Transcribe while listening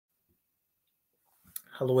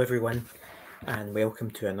Hello everyone, and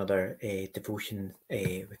welcome to another devotion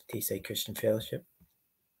with Tayside Christian Fellowship.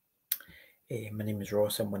 My name is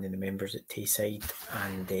Ross. I'm one of the members at Tayside,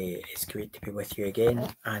 and it's great to be with you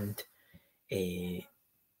again. And I've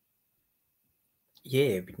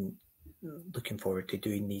been looking forward to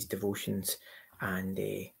doing these devotions and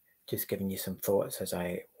just giving you some thoughts as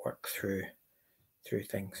I work through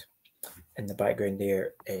things. In the background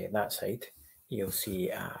there, that side, you'll see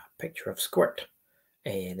a picture of Squirt,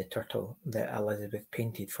 the turtle that Elizabeth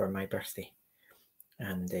painted for my birthday,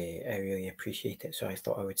 and I really appreciate it. So I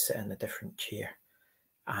thought I would sit in a different chair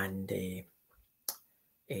and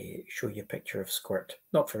show you a picture of Squirt,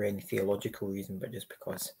 not for any theological reason, but just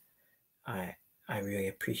because I really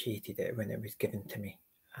appreciated it when it was given to me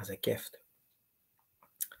as a gift.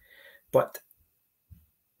 But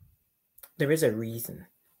there is a reason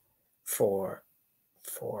for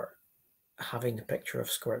having the picture of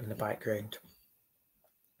Squirt in the background,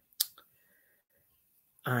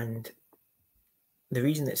 and the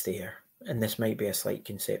reason it's there, and this might be a slight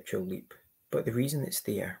conceptual leap, but the reason it's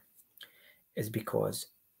there is because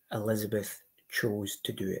Elizabeth chose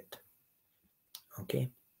to do it.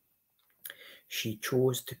 Okay? She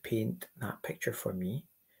chose to paint that picture for me.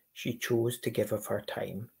 She chose to give of her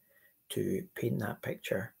time to paint that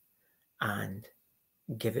picture and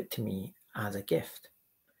give it to me as a gift.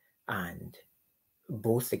 And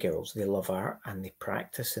both the girls, they love art and they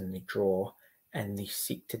practice and they draw and they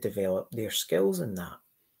seek to develop their skills in that.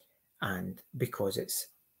 And because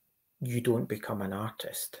you don't become an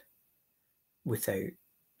artist without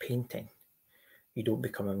painting. You don't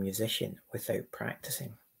become a musician without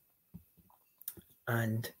practicing.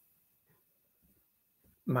 And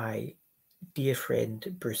my dear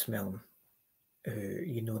friend Bruce Milne, who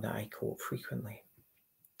you know that I quote frequently,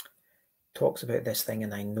 talks about this thing,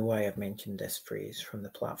 and I know I have mentioned this phrase from the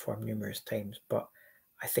platform numerous times, but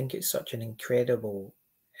I think it's such an incredible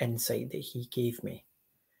insight that he gave me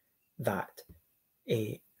that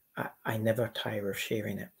I never tire of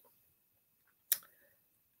sharing it.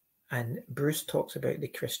 And Bruce talks about the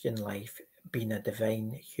Christian life being a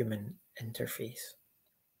divine human interface,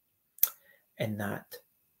 in that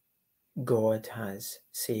God has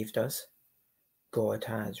saved us, God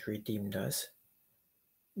has redeemed us,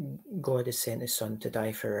 God has sent His Son to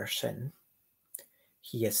die for our sin,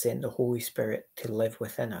 He has sent the Holy Spirit to live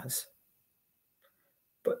within us,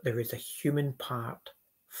 but there is a human part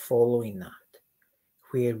following that,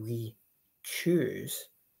 where we choose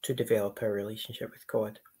to develop our relationship with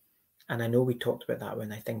God. And I know we talked about that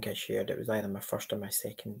when I think I shared, it was either my first or my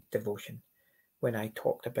second devotion, when I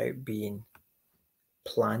talked about being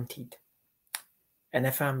planted. And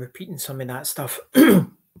if I'm repeating some of that stuff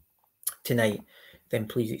tonight, then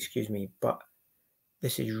please excuse me, but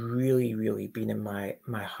this has really, really been in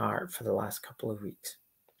my heart for the last couple of weeks.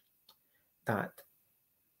 That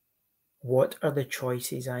what are the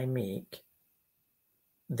choices I make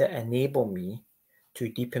that enable me to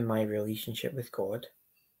deepen my relationship with God,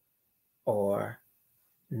 or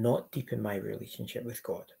not deepen my relationship with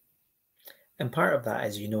God? And part of that,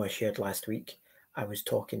 as you know, I shared last week, I was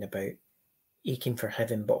talking about aching for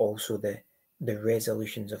heaven, but also the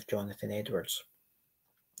resolutions of Jonathan Edwards,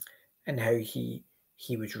 and how he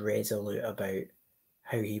was resolute about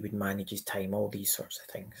how he would manage his time, all these sorts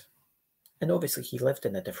of things. And obviously he lived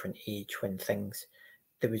in a different age when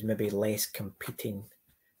there was maybe less competing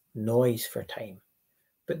noise for time,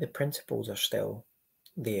 but the principles are still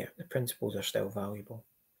there. The principles are still valuable.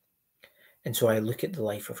 And so I look at the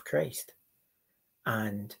life of Christ,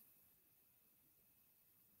 and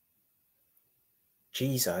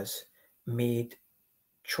Jesus made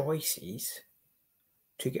choices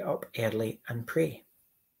to get up early and pray.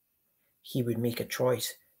 He would make a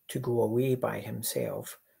choice to go away by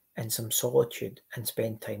himself in some solitude and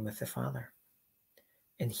spend time with the Father.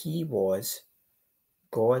 And he was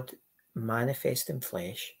God manifest in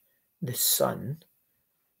flesh, the Son,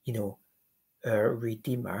 our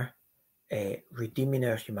Redeemer, redeeming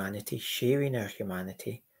our humanity, sharing our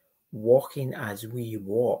humanity, walking as we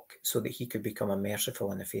walk, so that he could become a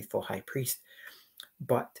merciful and a faithful high priest.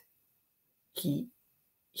 But he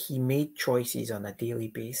made choices on a daily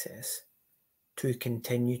basis to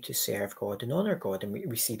continue to serve God and honor God. And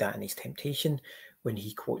we see that in his temptation, when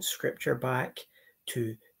he quotes scripture back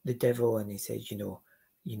to the devil and he says,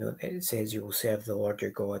 it says you will serve the Lord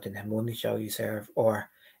your God, and him only shall you serve. Or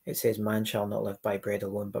it says man shall not live by bread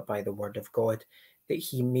alone, but by the word of God. That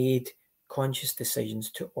he made conscious decisions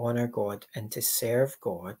to honor God and to serve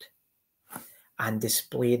God and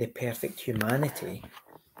display the perfect humanity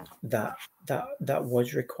that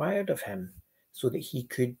was required of him, so that he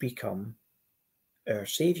could become our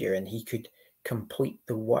Savior and he could complete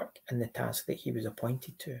the work and the task that he was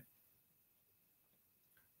appointed to.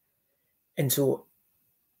 And so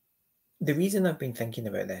the reason I've been thinking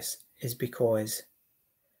about this is because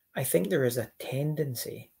I think there is a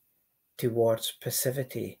tendency towards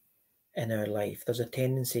passivity in our life. There's a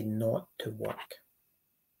tendency not to work.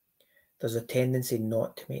 There's a tendency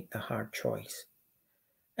not to make the hard choice.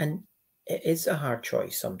 And it is a hard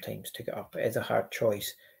choice sometimes to get up. It is a hard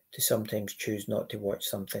choice to sometimes choose not to watch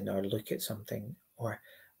something or look at something or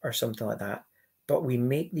something like that. But we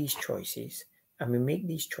make these choices, and we make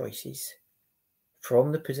these choices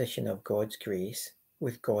from the position of God's grace,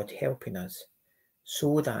 with God helping us,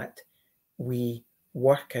 so that we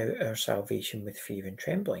work out our salvation with fear and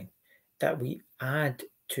trembling, that we add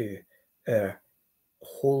to our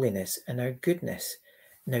holiness and our goodness.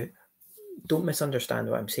 Now, don't misunderstand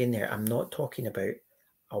what I'm saying there. I'm not talking about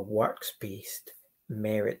a works-based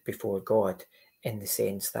merit before God in the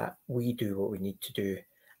sense that we do what we need to do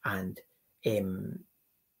and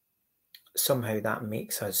somehow that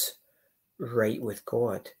makes us right with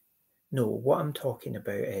God. No, what I'm talking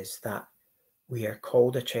about is that we are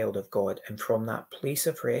called a child of God, and from that place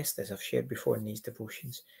of rest, as I've shared before in these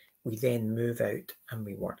devotions, we then move out and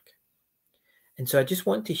we work. And so I just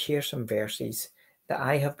want to share some verses that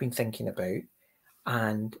I have been thinking about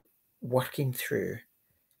and working through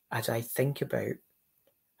as I think about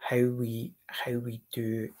how we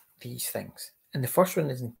do these things. And the first one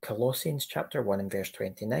is in Colossians chapter 1 and verse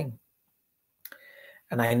 29.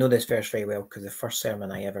 And I know this verse very well because the first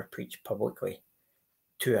sermon I ever preached publicly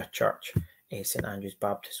to a church, St. Andrew's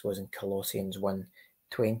Baptist, was in Colossians 1,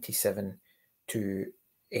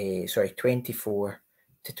 24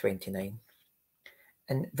 to 29.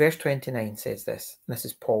 And verse 29 says this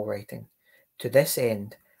is Paul writing, "To this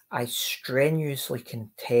end, I strenuously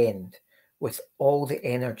contend with all the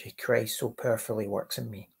energy Christ so powerfully works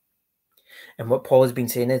in me." And what Paul has been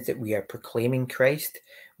saying is that we are proclaiming Christ,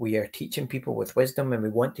 we are teaching people with wisdom, and we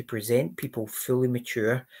want to present people fully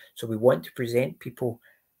mature. So we want to present people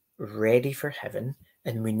ready for heaven.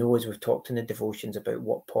 And we know, as we've talked in the devotions, about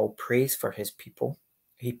what Paul prays for his people.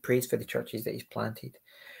 He prays for the churches that he's planted.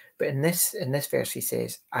 But in this verse, he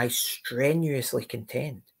says, I strenuously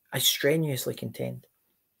contend. I strenuously contend.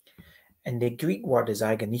 And the Greek word is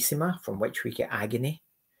agonissima, from which we get agony.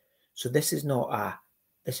 So this is not a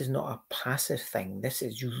passive thing. This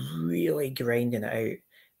is really grinding it out.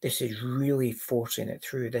 This is really forcing it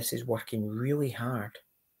through. This is working really hard.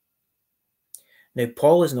 Now,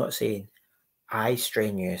 Paul is not saying, I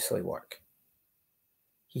strenuously work.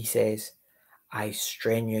 He says, I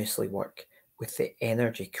strenuously work with the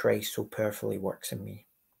energy Christ so powerfully works in me.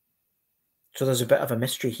 So there's a bit of a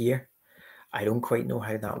mystery here. I don't quite know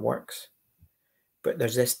how that works. But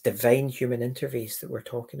there's this divine human interface that we're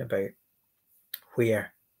talking about,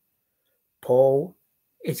 where Paul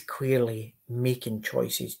is clearly making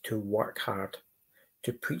choices to work hard,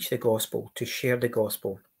 to preach the gospel, to share the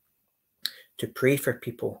gospel, to pray for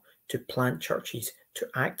people, to plant churches, to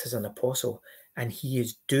act as an apostle. And he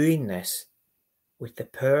is doing this with the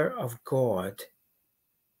power of God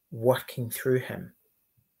working through him.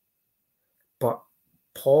 But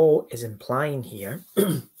Paul is implying here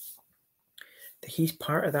that he's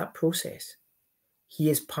part of that process.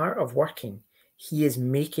 He is part of working. He is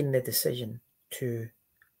making the decision to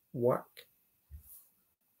work.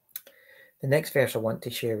 The next verse I want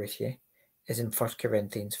to share with you is in 1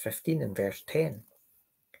 Corinthians 15 and verse 10.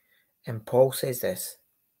 And Paul says this.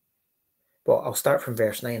 Well, I'll start from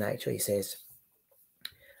verse 9 actually. He says,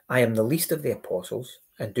 I am the least of the apostles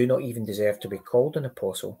and do not even deserve to be called an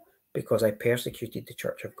apostle because I persecuted the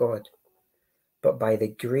church of God. But by the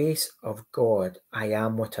grace of God, I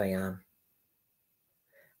am what I am.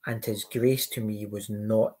 And his grace to me was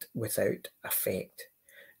not without effect.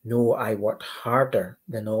 No, I worked harder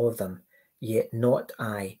than all of them, yet not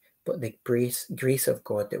I, but the grace of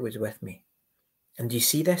God that was with me. And do you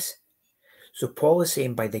see this? So Paul is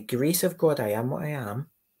saying, by the grace of God, I am what I am.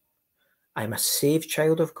 I'm a saved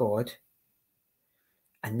child of God.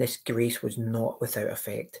 And this grace was not without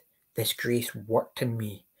effect. This grace worked in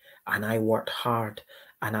me, and I worked hard,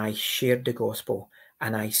 and I shared the gospel,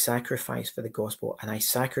 and I sacrificed for the gospel, and I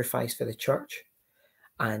sacrificed for the church.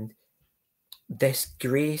 And this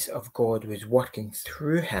grace of God was working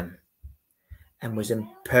through him and was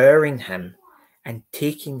empowering him and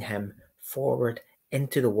taking him forward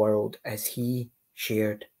into the world as he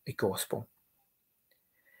shared the gospel.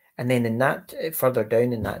 And then in that, further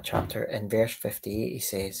down in that chapter, in verse 58, he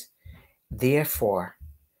says, Therefore,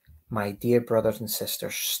 my dear brothers and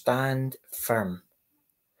sisters, stand firm.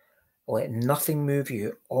 Let nothing move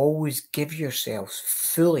you. Always give yourselves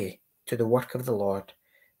fully to the work of the Lord,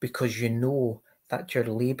 because you know that your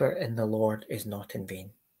labour in the Lord is not in vain.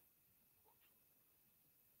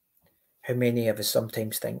 How many of us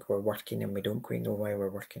sometimes think we're working and we don't quite know why we're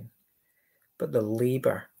working? But the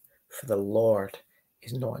labour for the Lord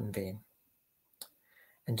is not in vain.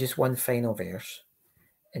 And just one final verse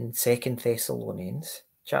in 2 Thessalonians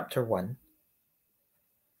chapter 1.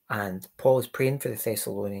 And Paul is praying for the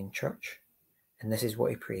Thessalonian church. And this is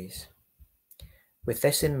what he prays. With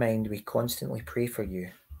this in mind, we constantly pray for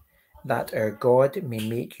you, that our God may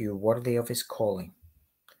make you worthy of his calling,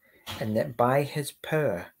 and that by his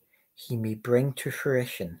power he may bring to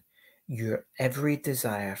fruition your every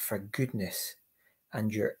desire for goodness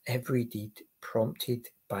and your every deed prompted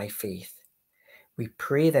by faith. We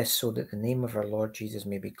pray this so that the name of our Lord Jesus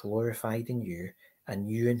may be glorified in you and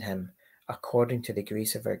you in him, according to the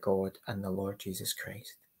grace of our God and the Lord Jesus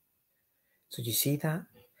Christ. So do you see that?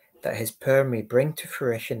 That his power may bring to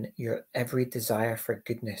fruition your every desire for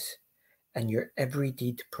goodness and your every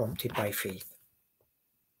deed prompted by faith.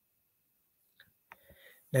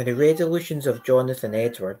 Now the resolutions of Jonathan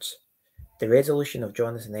Edwards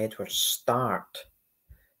start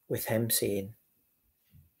with him saying,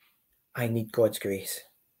 I need God's grace.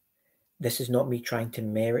 This is not me trying to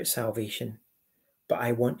merit salvation, but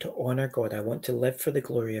I want to honour God. I want to live for the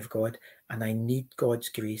glory of God, and I need God's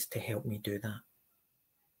grace to help me do that.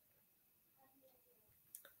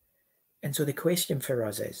 And so the question for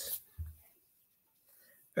us is,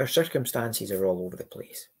 our circumstances are all over the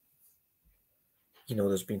place. You know,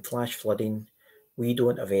 there's been flash flooding. We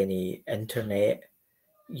don't have any internet.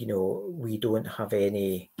 You know, we don't have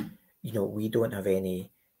any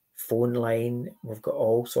phone line. We've got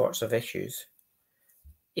all sorts of issues.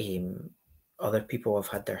 Other people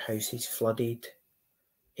have had their houses flooded.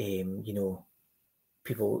 People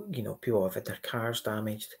have had their cars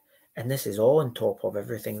damaged. And this is all on top of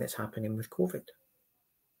everything that's happening with COVID.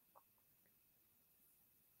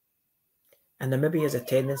 And there maybe is a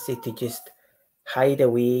tendency to just hide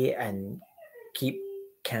away and keep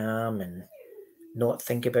calm and not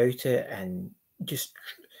think about it and just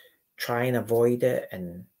try and avoid it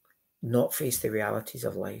and not face the realities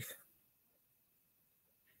of life.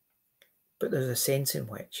 But there's a sense in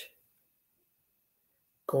which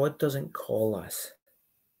God doesn't call us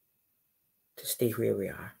to stay where we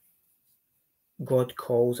are. God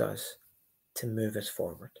calls us to move us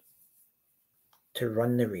forward, to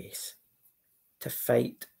run the race, to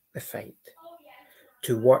fight the fight,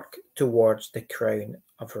 to work towards the crown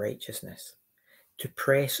of righteousness, to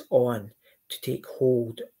press on, to take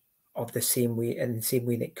hold of the same way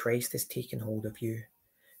that Christ has taken hold of you,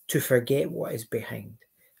 to forget what is behind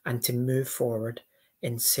and to move forward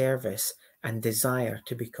in service and desire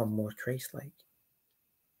to become more Christ-like.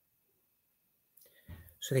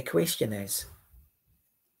 So the question is,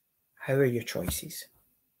 how are your choices?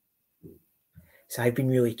 So I've been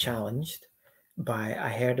really challenged by, I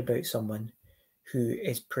heard about someone who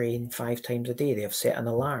is praying 5 times a day. They have set an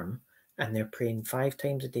alarm and they're praying 5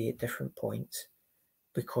 times a day at different points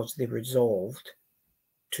because they resolved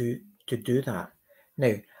to do that.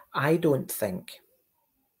 Now, I don't think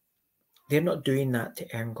they're not doing that to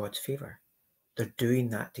earn God's favour. They're doing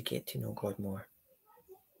that to get to know God more.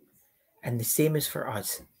 And the same is for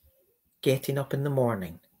us. Getting up in the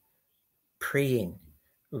morning, praying,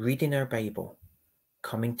 reading our Bible,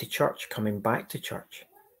 coming to church, coming back to church,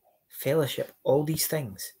 fellowship, all these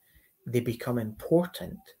things, they become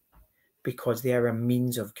important because they are a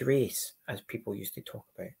means of grace, as people used to talk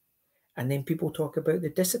about. And then people talk about the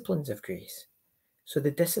disciplines of grace. So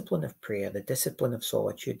the discipline of prayer, the discipline of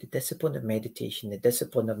solitude, the discipline of meditation, the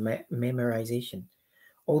discipline of memorization,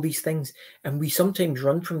 all these things. And we sometimes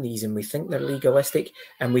run from these and we think they're legalistic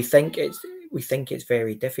and we think it's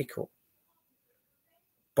very difficult.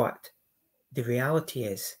 But the reality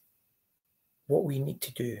is, what we need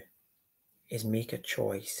to do is make a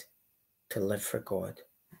choice to live for God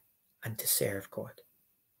and to serve God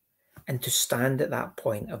and to stand at that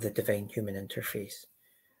point of the divine human interface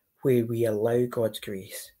where we allow God's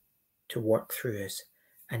grace to work through us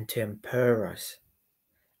and to empower us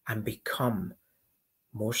and become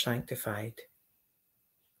more sanctified,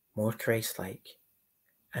 more Christ-like,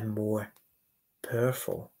 and more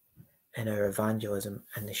powerful in our evangelism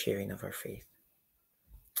and the sharing of our faith.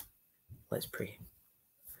 Let's pray.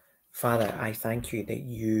 Father, I thank you that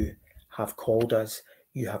you have called us.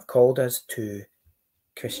 You have called us to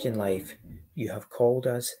Christian life. You have called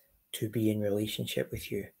us to be in relationship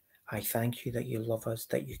with you. I thank you that you love us,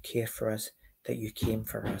 that you care for us, that you came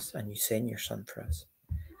for us, and you sent your Son for us.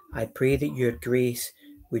 I pray that your grace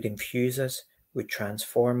would infuse us, would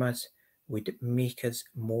transform us, would make us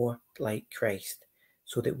more like Christ,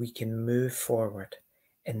 so that we can move forward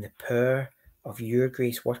in the power of your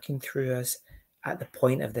grace working through us at the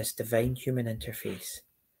point of this divine human interface,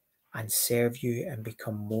 and serve you and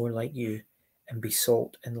become more like you and be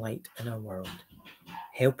salt and light in our world.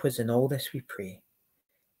 Help us in all this, we pray.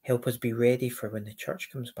 Help us be ready for when the church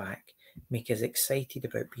comes back. Make us excited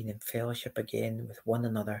about being in fellowship again with one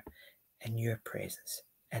another in your presence,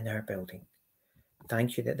 in our building.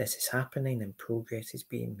 Thank you that this is happening and progress is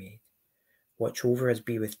being made. Watch over us,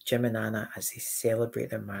 be with Jim and Anna as they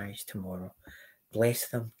celebrate their marriage tomorrow. Bless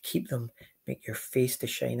them, keep them, make your face to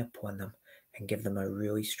shine upon them, and give them a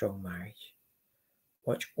really strong marriage.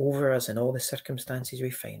 Watch over us in all the circumstances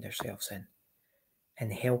we find ourselves in,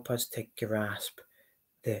 and help us to grasp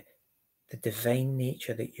the divine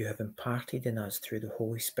nature that you have imparted in us through the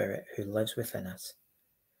Holy Spirit who lives within us,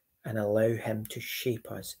 and allow him to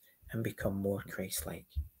shape us and become more Christ-like.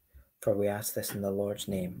 For we ask this in the Lord's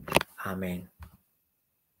name. Amen.